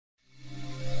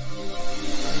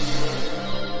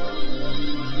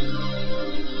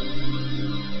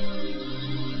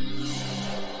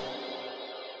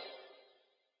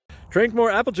Drink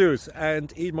more apple juice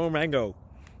and eat more mango.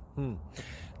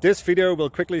 This video will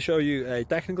quickly show you a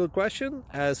technical question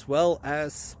as well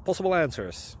as possible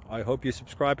answers. I hope you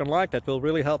subscribe and like, that will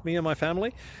really help me and my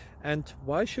family. And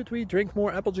why should we drink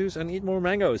more apple juice and eat more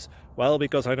mangoes? Well,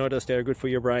 because I noticed they're good for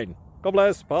your brain. God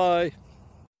bless, bye!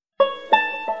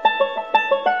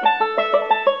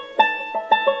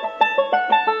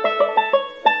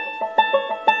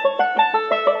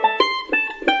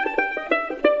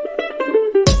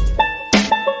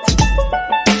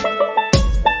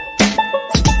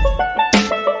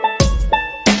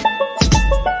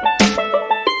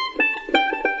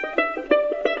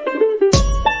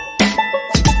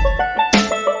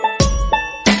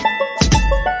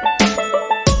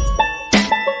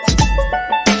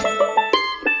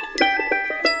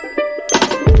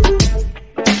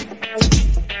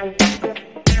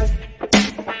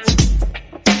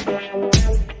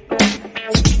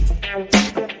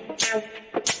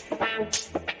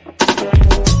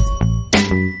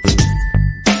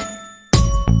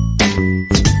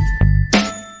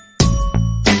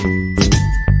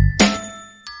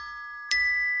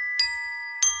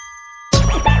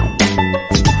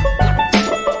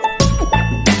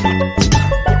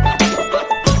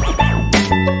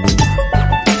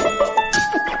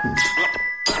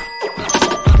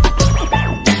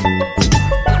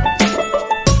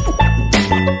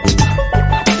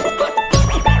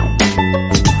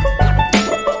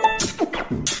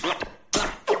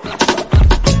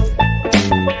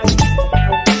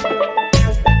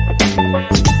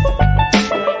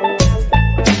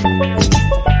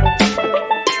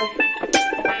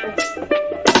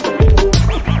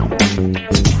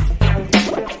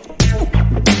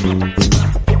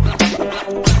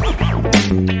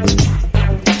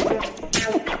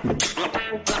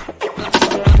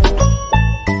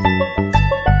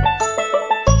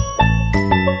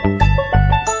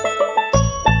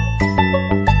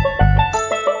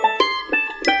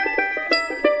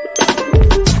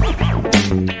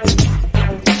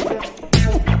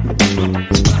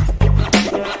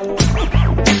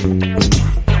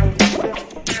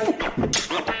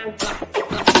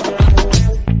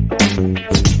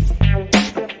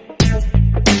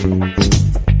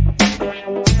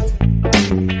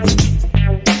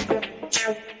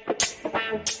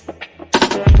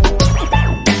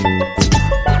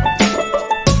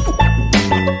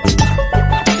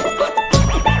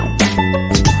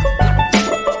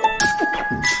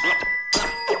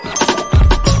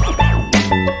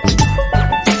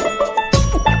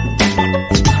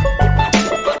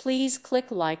 Please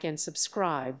click like and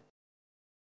subscribe.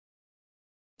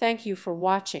 Thank you for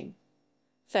watching.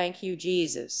 Thank you,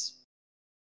 Jesus.